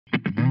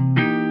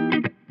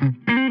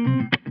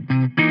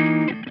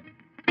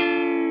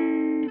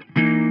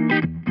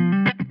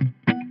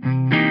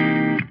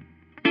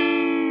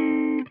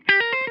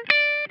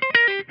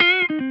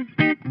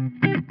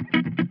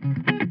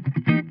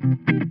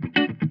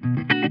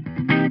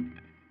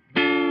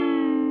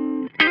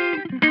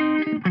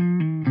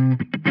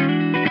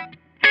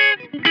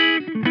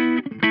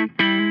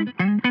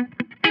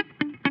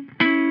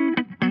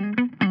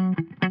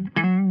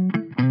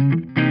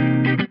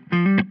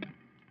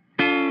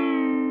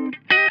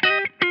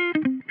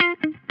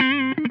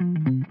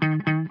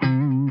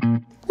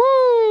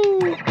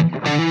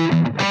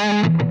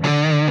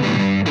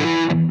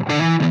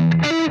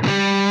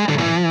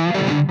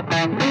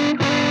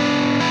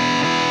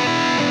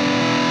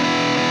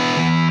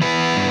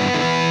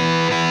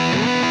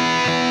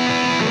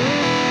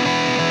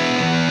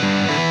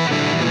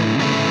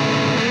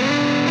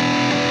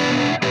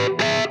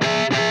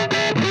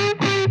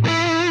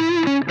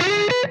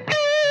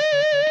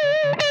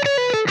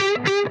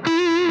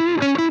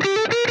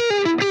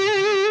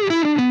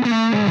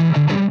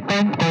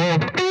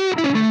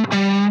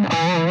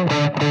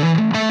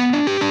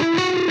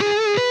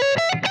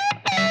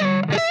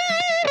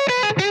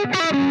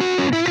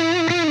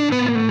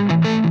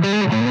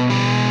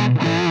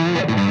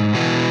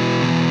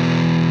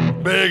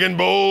Big and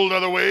bold are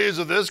the ways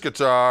of this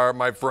guitar,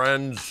 my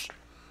friends.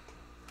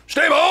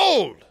 Stay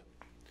bold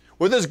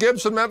with this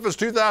Gibson Memphis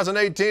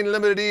 2018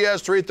 limited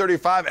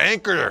ES-335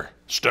 anchor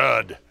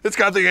stud. It's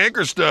got the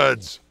anchor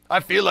studs.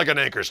 I feel like an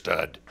anchor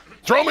stud.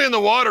 Throw me in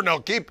the water and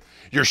I'll keep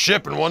your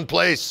ship in one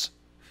place.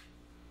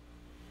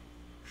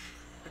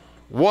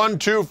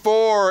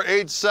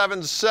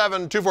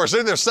 124-877-24.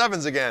 See, there's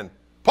sevens again.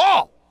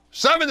 Paul,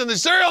 sevens in the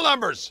serial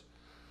numbers.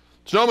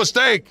 It's no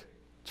mistake.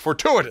 It's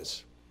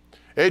fortuitous.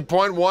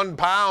 8.1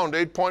 pound,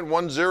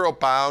 8.10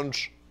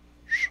 pounds.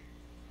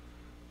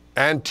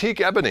 Antique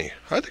ebony.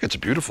 I think it's a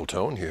beautiful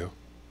tone, Hugh.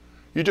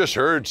 You just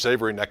heard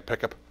savory neck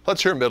pickup.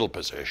 Let's hear middle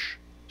position.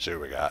 See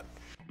what we got.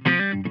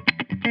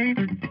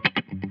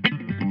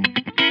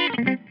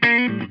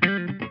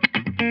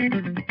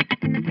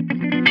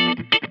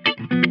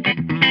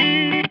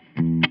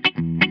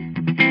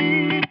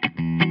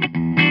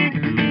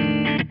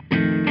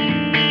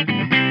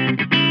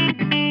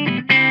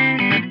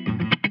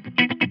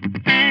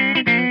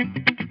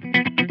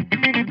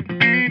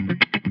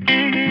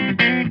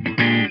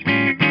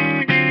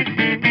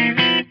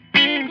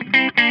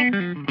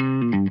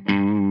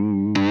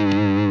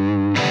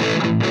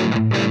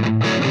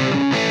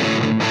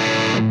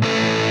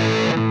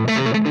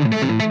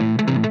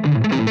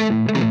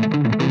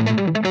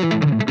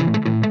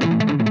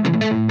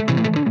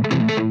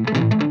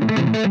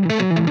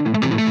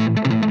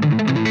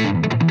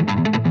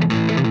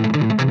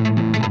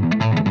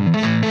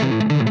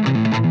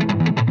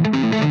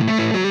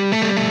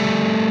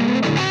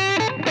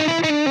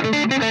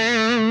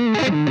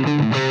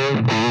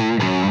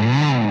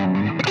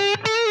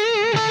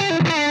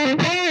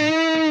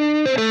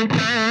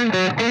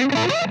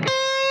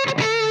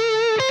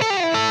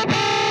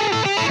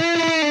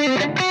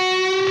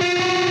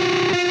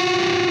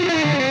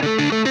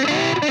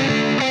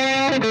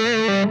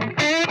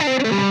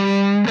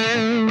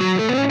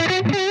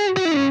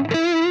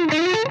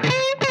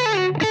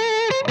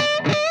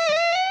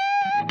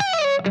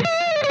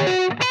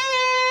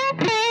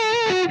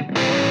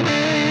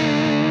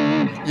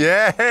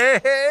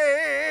 Yay!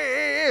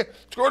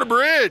 Let's go to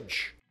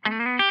bridge.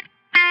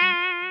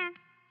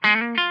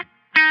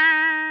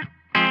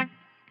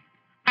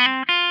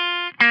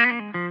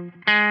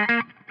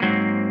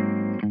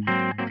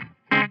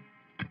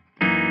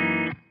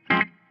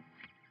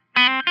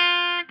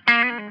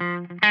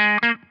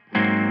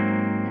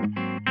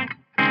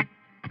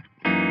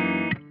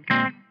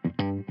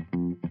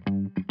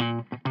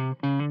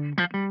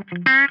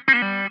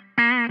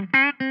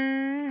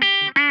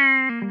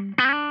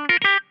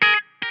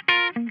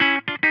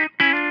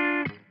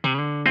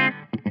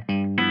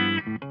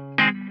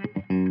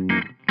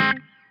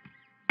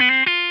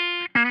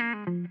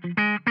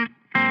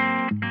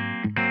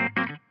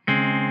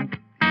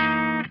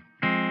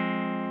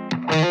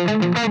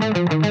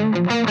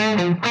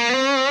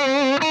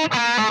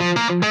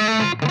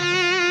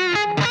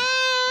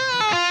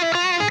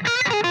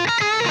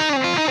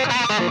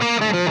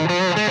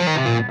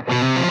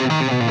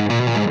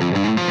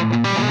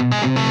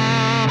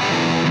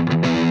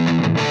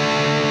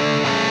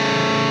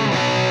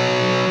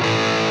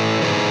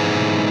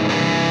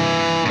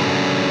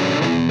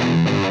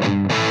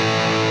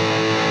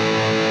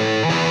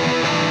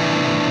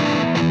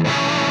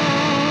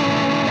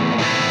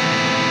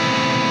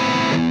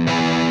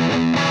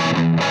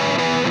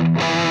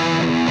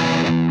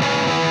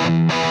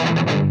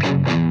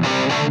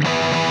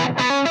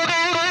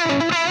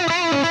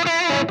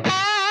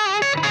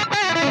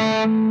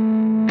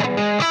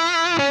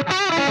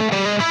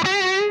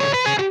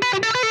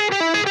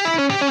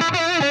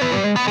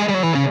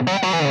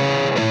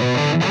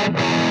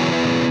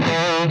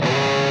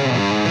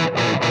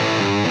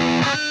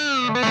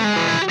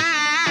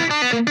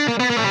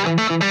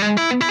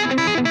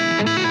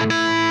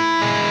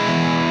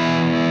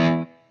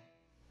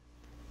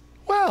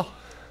 Well,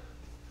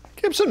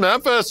 Gibson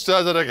Memphis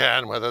does it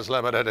again with his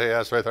limited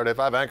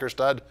ES-335 anchor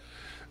stud,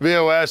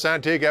 VOS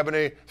antique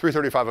ebony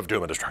 335 of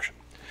doom and destruction.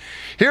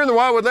 Here in the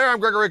Wildwood lair, I'm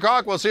Gregory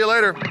Koch. We'll see you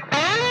later.